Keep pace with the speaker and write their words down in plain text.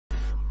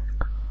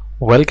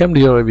Welcome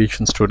dear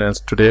aviation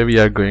students. Today we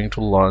are going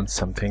to learn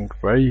something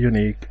very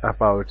unique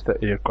about the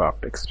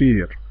aircraft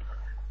exterior.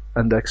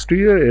 And the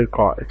exterior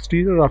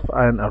of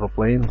an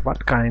aeroplane,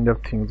 what kind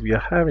of things we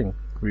are having,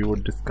 we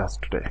would discuss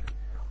today.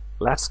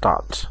 Let's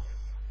start.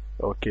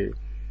 Okay,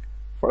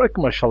 for a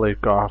commercial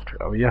aircraft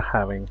we are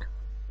having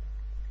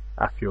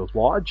a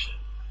fuselage.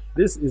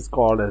 This is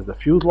called as the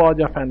fuselage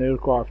of an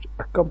aircraft,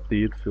 a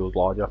complete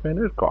fuselage of an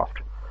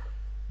aircraft.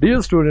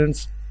 Dear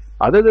students,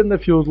 other than the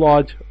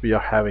fuselage, we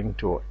are having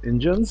two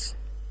engines.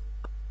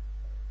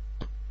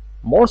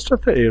 Most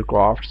of the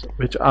aircrafts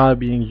which are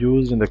being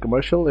used in the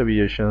commercial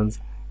aviations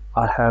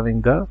are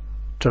having the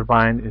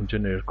turbine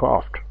engine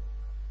aircraft.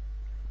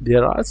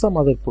 There are some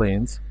other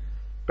planes,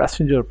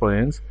 passenger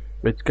planes,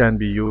 which can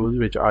be used,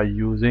 which are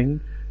using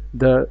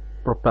the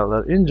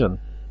propeller engine.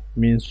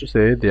 Means to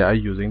say they are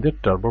using the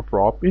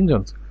turboprop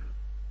engines.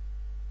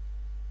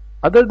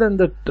 Other than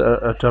the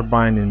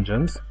turbine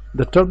engines,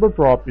 the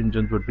turboprop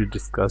engines would be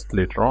discussed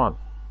later on.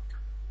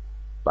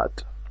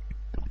 But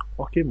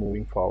okay,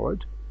 moving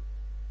forward,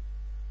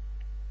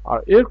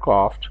 our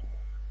aircraft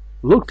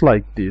looks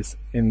like this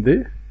in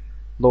the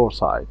lower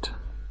side.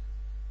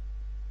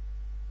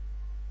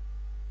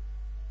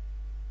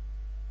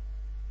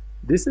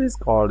 This is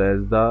called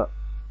as the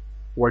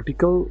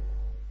vertical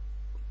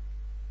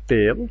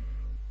tail.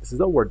 This is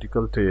the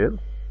vertical tail,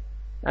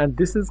 and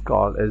this is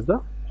called as the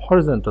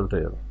horizontal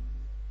tail.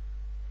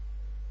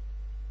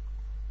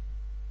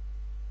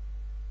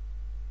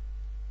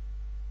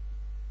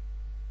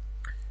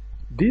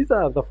 These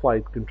are the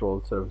flight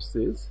control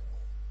surfaces.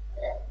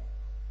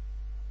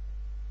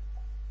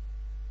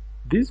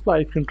 These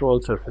flight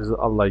control surfaces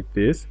are like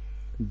this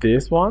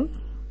one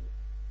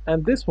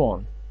and this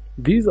one.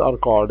 These are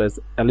called as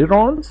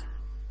ailerons.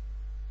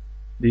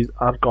 These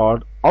are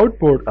called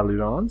outboard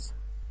ailerons,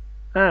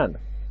 and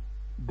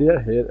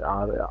here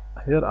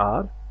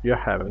we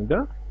are having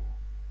the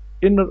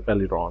inner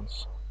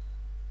ailerons.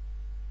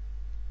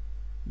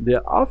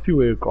 There are few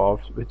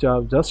aircrafts which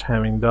are just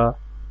having the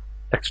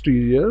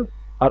exterior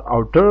or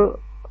outer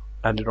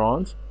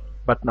ailerons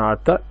but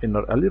not the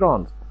inner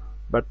ailerons,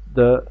 but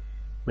the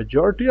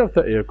majority of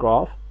the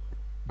aircraft,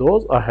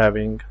 those are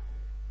having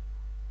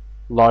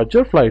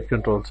larger flight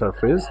control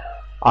surface,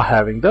 are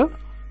having the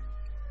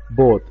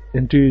both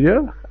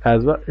interior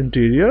as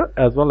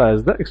well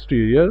as the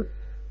exterior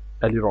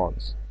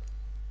ailerons.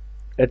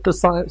 At the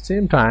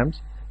same time,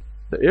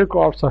 the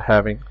aircrafts are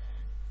having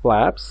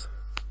flaps.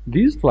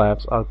 These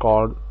flaps are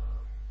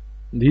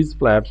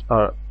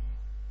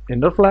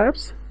inner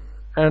flaps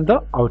and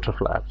the outer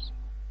flaps.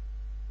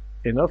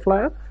 Inner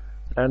flap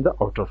and the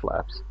outer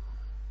flaps.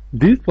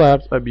 These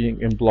flaps are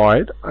being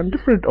employed on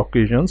different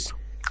occasions,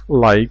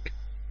 like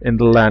in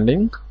the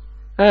landing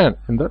and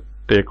in the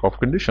takeoff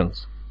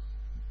conditions.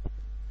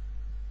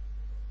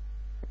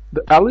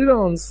 The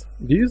ailerons,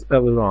 these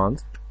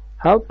ailerons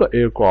help the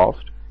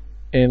aircraft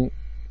in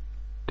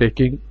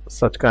taking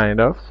such kind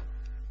of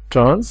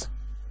turns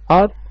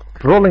or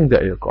rolling the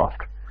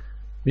aircraft.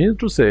 Means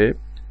to say,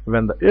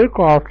 when the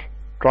aircraft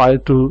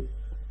tries to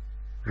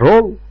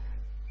roll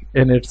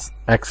in its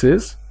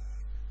axis,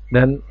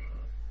 then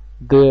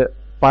the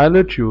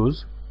pilot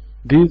use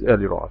these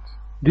ailerons.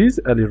 These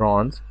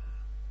ailerons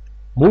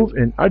move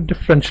in a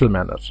differential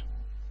manner,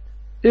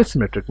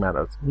 asymmetric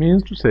manner.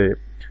 Means to say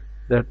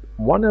that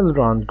one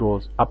aileron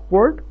goes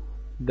upward,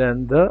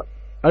 then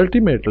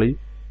ultimately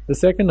the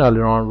second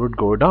aileron would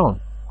go down.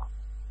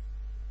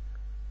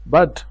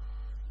 But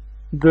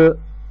the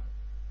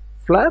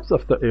flaps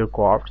of the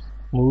aircraft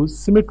moves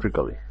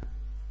symmetrically.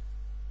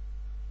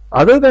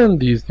 Other than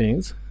these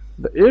things,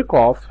 the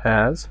aircraft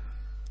has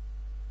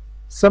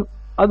some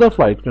other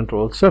flight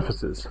control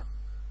surfaces.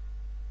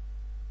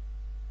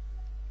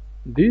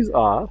 We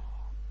are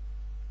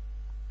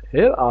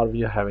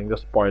having the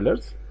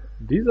spoilers.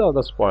 These are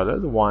the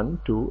spoilers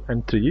 1, 2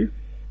 and 3.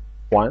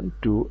 1,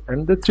 2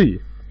 and the 3.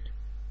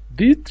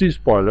 These three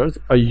spoilers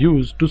are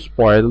used to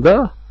spoil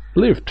the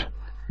lift.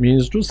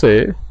 Means to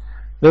say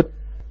that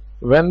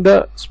when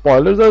the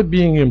spoilers are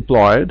being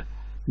employed,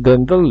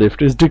 then the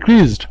lift is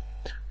decreased.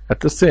 At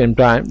the same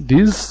time,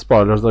 these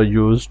spoilers are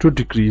used to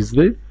decrease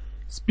the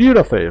speed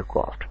of the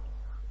aircraft.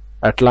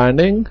 At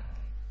landing,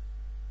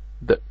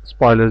 the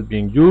spoilers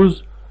being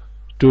used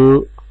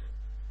to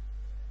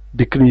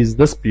decrease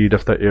the speed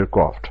of the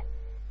aircraft.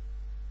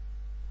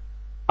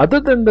 Other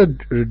than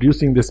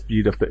reducing the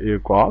speed of the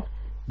aircraft,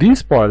 these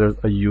spoilers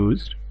are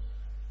used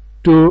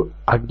to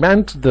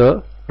augment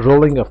the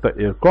rolling of the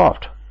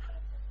aircraft.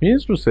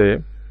 Means to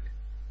say,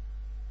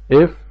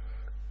 if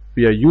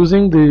we are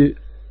using the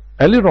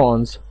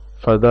ailerons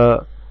for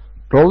the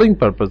rolling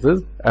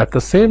purposes, at the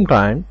same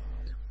time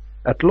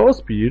at low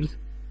speeds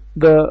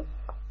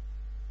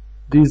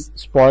these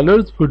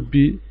spoilers would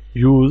be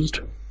used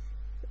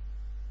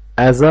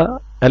as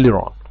a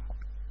aileron.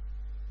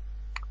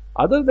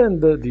 Other than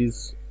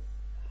these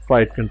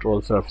flight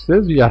control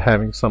surfaces, we are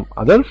having some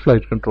other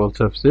flight control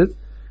surfaces.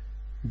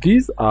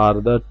 These are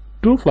the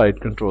two flight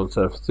control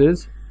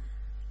surfaces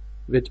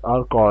which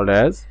are called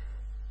as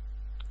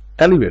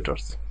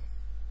elevators.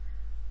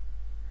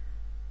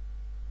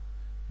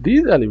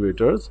 These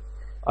elevators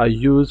are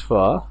used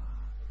for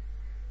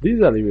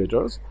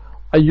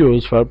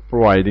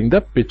providing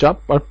the pitch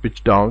up or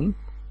pitch down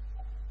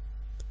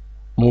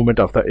movement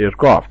of the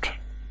aircraft.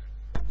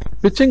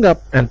 Pitching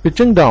up and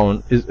pitching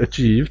down is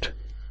achieved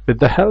with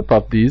the help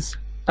of these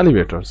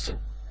elevators.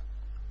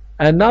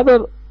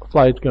 Another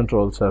flight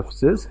control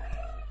surface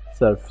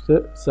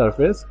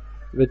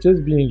which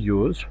is being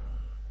used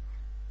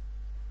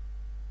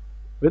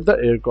with the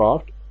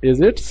aircraft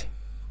is its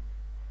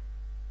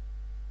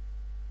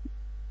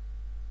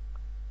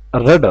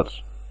rudder.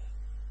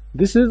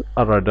 This is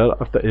a rudder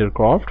of the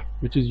aircraft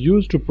which is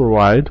used to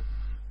provide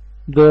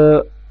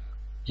the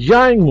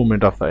yawing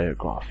movement of the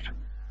aircraft.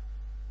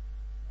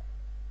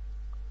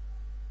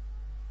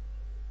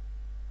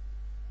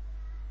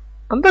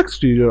 On the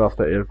exterior of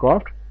the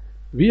aircraft,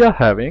 we are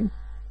having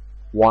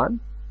 1,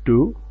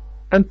 2,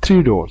 and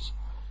 3 doors.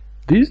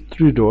 These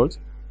 3 doors,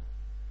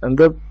 in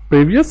the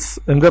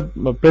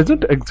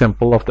present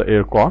example of the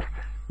aircraft,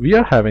 we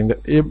are having the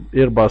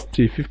Airbus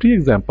 350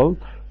 example.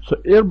 So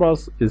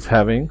Airbus is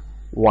having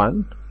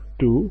 1,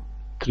 2,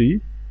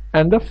 3,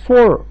 and the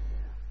 4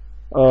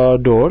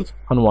 doors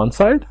on one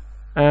side,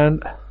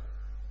 and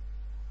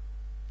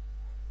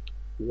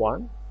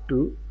 1,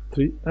 2,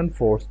 3, and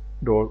 4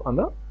 doors on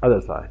the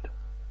other side.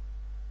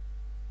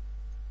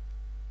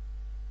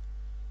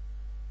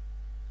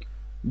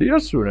 Dear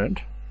student,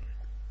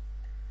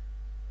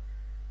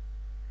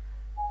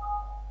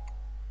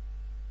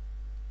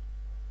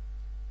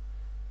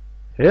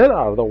 here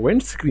are the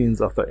wind screens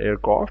of the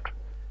aircraft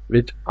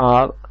which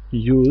are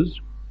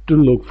used to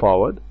look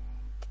forward.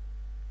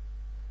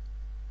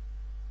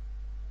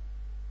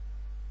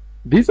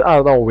 These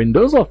are the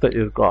windows of the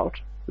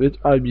aircraft which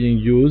are being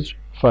used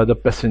for the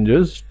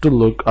passengers to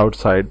look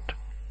outside.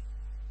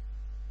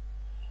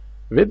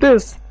 With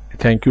this,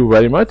 thank you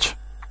very much.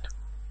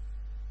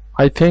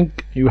 I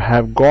think you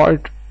have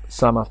got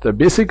some of the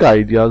basic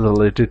ideas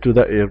related to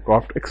the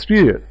aircraft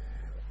exterior.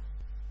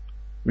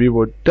 We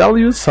would tell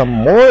you some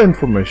more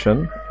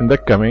information in the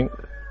coming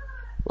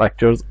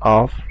lectures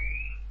of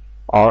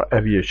our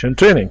aviation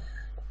training.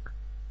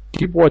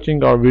 Keep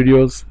watching our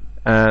videos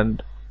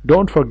and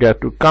don't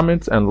forget to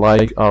comment and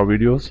like our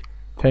videos.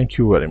 Thank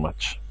you very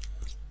much.